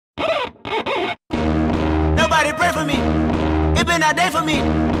Somebody pray for me. It been that day for me.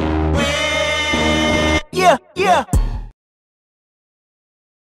 Yeah, yeah.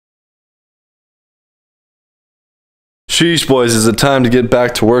 Sheesh, boys, is it time to get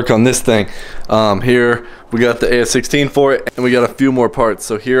back to work on this thing. Here we got the AS16 for it, and we got a few more parts.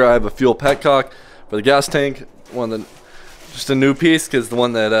 So here I have a fuel petcock for the gas tank, just a new piece, because the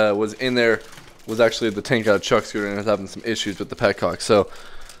one that was in there was actually the tank out of Chuck's scooter and was having some issues with the petcock. So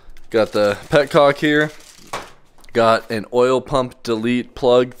got the petcock here, got an oil pump delete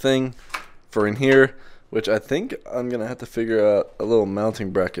plug thing for in here, which I think I'm gonna have to figure out a little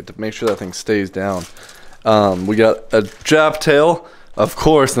mounting bracket to make sure that thing stays down. We got a Jap tail, of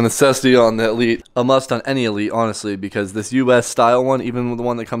course, the necessity on the Elite, a must on any Elite, honestly, because this US style one, even the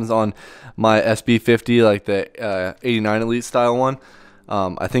one that comes on my SB50, like the 89 Elite style one,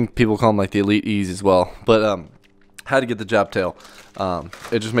 I think people call them like the Elite E's as well, but had to get the Jap tail.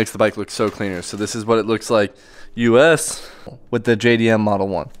 It just makes the bike look so cleaner. So this is what it looks like US with the JDM Model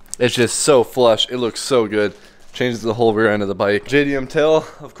 1. It's just so flush, it looks so good, changes the whole rear end of the bike. JDM tail,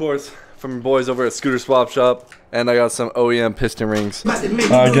 of course, from your boys over at Scooter Swap Shop, and I got some OEM piston rings. I'm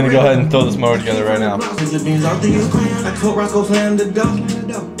gonna go ahead and throw this motor together right now. I told Rocco slam the door.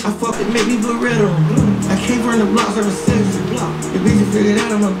 I fucked it, made me Barretto. I came from the blocks of a 6 block. The bitch figured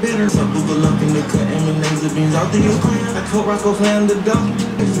out I'm a better. Some people up in the cut and the laser beams out the Ukraine. I told Rocco slam the door.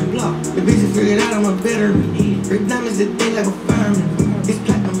 The bitch figured out I'm a better. Rick diamonds a day like a fireman. It's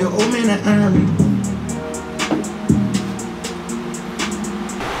platinum, the old man that iron me.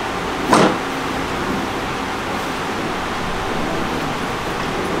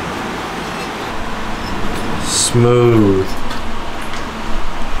 Smooth.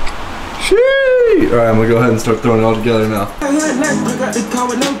 Sheesh. Alright, I'm gonna go ahead and start throwing it all together now. I got the car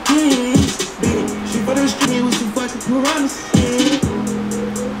with no keys. She put her string with some fucking piranhas.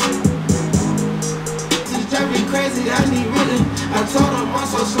 She's driving me crazy, I need rhythm. I told her I'm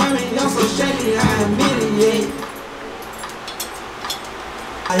so slimy, y'all so shady, I admit it, yeah.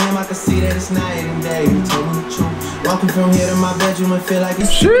 I can see that it's night and day. Told me the truth. Walking from here to my bedroom and feel like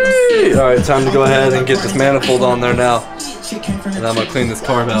it's Sheesh. Alright, time to go ahead and get this manifold on there now. And I'm gonna clean this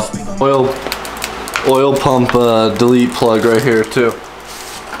carb out. Oil pump delete plug right here too.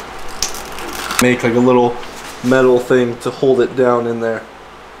 Make like a little metal thing to hold it down in there.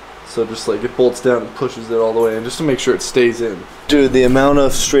 So just like it bolts down and pushes it all the way in, just to make sure it stays in. Dude, the amount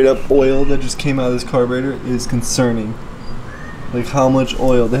of straight up oil that just came out of this carburetor is concerning. Like how much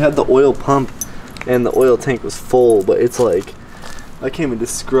oil. They had the oil pump and the oil tank was full, but it's like, I can't even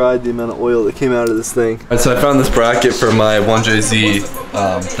describe the amount of oil that came out of this thing. Alright, so I found this bracket for my 1JZ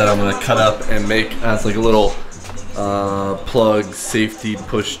that I'm gonna cut up and make as like a little plug safety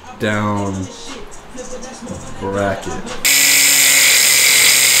push down bracket.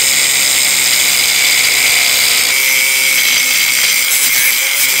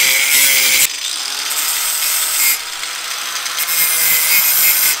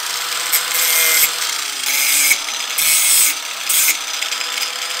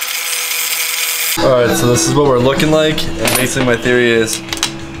 Alright, so this is what we're looking like, and basically my theory is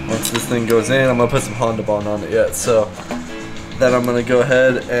once this thing goes in, I'm going to put some Honda Bond on it yet, so then I'm going to go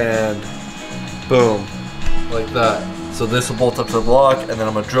ahead and boom, like that. So this will bolt up to the block, and then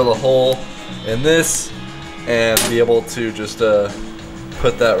I'm going to drill a hole in this and be able to just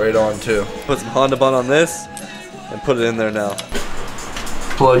put that right on too. Put some Honda Bond on this and put it in there now.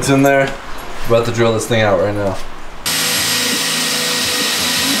 Plugs in there, about to drill this thing out right now.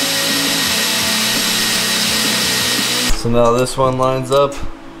 So now this one lines up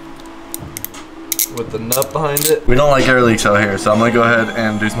with the nut behind it. We don't like air leaks out here, so I'm gonna go ahead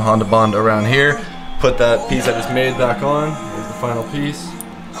and do some Honda Bond around here. Put that piece I just made back on. Here's the final piece.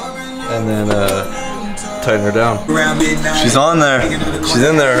 And then tighten her down. She's on there. She's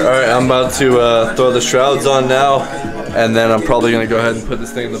in there. All right, I'm about to throw the shrouds on now, and then I'm probably gonna go ahead and put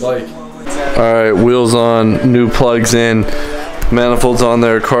this thing in the bike. All right, wheels on, new plugs in, manifolds on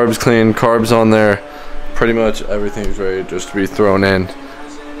there, carbs clean, carbs on there. Pretty much everything's ready just to be thrown in.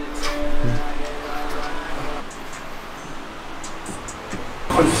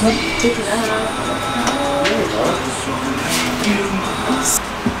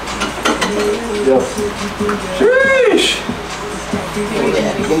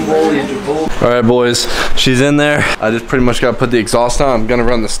 Alright boys, she's in there. I just pretty much got to put the exhaust on. I'm gonna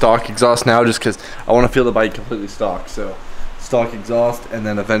run the stock exhaust now just because I want to feel the bike completely stock. So stock exhaust, and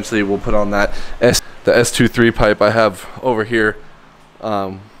then eventually we'll put on that the S23 pipe I have over here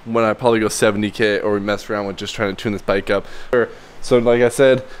when I probably go 70K, or we mess around with just trying to tune this bike up. So like I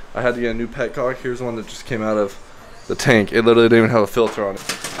said, I had to get a new petcock. Here's one that just came out of the tank. It literally didn't even have a filter on it.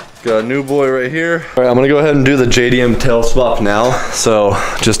 Got a new boy right here. All right, I'm gonna go ahead and do the JDM tail swap now. So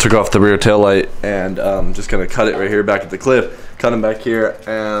just took off the rear tail light and just gonna cut it right here back at the clip, cut them back here,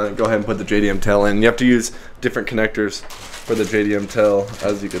 and go ahead and put the JDM tail in. You have to use different connectors for the JDM tail,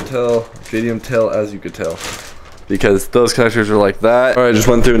 as you could tell. JDM tail, as you could tell, because those connectors are like that. All right, just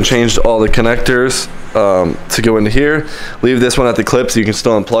went through and changed all the connectors to go into here. Leave this one at the clip so you can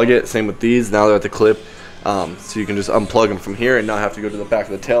still unplug it. Same with these, now they're at the clip. So you can just unplug them from here and not have to go to the back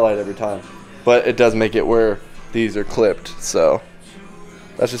of the taillight every time. But it does make it where these are clipped, so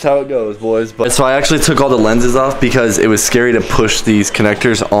that's just how it goes, boys. But so I actually took all the lenses off because it was scary to push these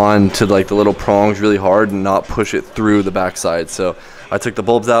connectors onto like the little prongs really hard and not push it through the backside. So I took the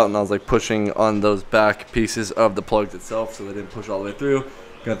bulbs out and I was like pushing on those back pieces of the plugs itself so they didn't push all the way through.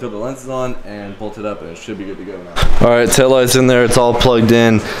 Gonna throw the lenses on and bolt it up and it should be good to go now. All right, taillight's in there, it's all plugged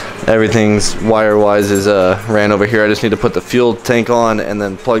in. Everything's wire-wise is ran over here. I just need to put the fuel tank on and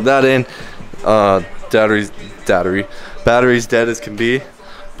then plug that in. Battery's dead as can be,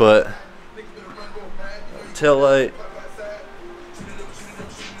 but taillight.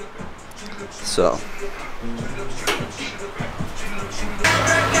 So.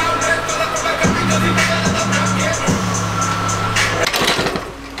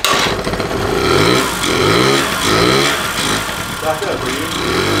 Back up, will you?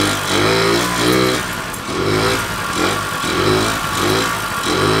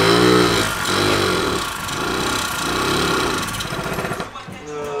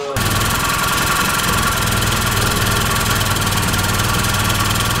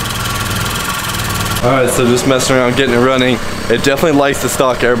 Alright, so just messing around getting it running. It definitely likes the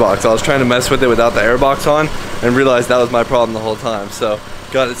stock airbox. I was trying to mess with it without the airbox on and realized that was my problem the whole time. So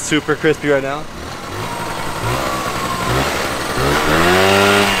got it super crispy right now.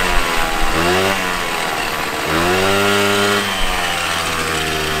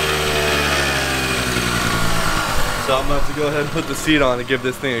 So I'm about to go ahead and put the seat on and give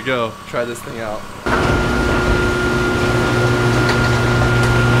this thing a go. Try this thing out.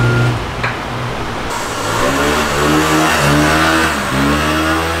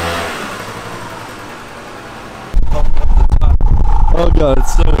 Oh god,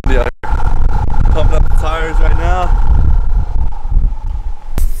 it's so windy out here. Pumping up the tires right now.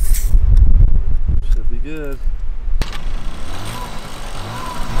 Should be good.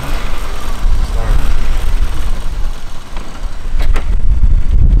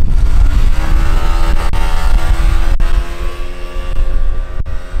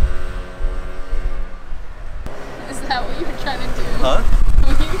 Is that what you were trying to do? Huh?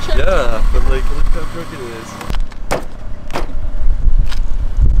 What you were trying to do? Yeah, but like, look how crooked it is.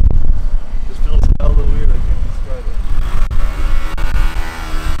 Just feels hella weird, I can't describe it.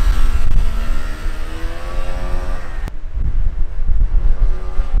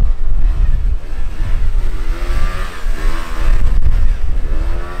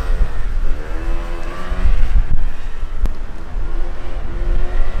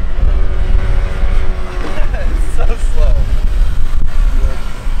 It's so slow.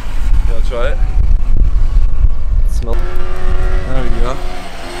 You wanna try it? Smell. There we go.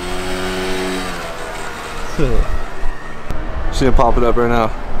 She's gonna pop it up right now.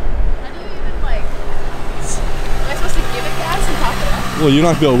 How do you even like? Am I supposed to give it gas and pop it up? Well, you're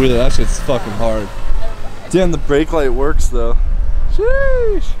not gonna be able to wheel it. That shit's fucking hard. Damn, the brake light works though.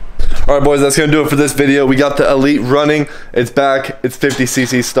 Sheesh. Alright boys, that's gonna do it for this video. We got the Elite running. It's back. It's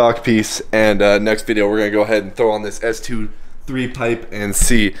 50cc stock piece. And next video, we're gonna go ahead and throw on this S2 3 pipe and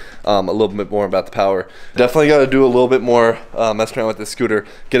see a little bit more about the power. Definitely got to do a little bit more messing around with this scooter,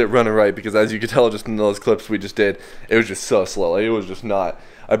 get it running right, because as you can tell just in those clips we just did, it was just so slow. Like, it was just not.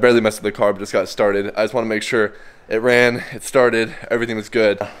 I barely messed with the car, but just got started. I just want to make sure it ran, it started, everything was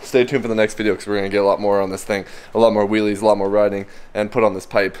good. Stay tuned for the next video because we're going to get a lot more on this thing, a lot more wheelies, a lot more riding, and put on this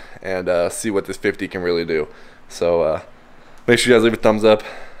pipe and see what this 50 can really do. So make sure you guys leave a thumbs up,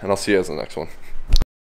 and I'll see you guys in the next one.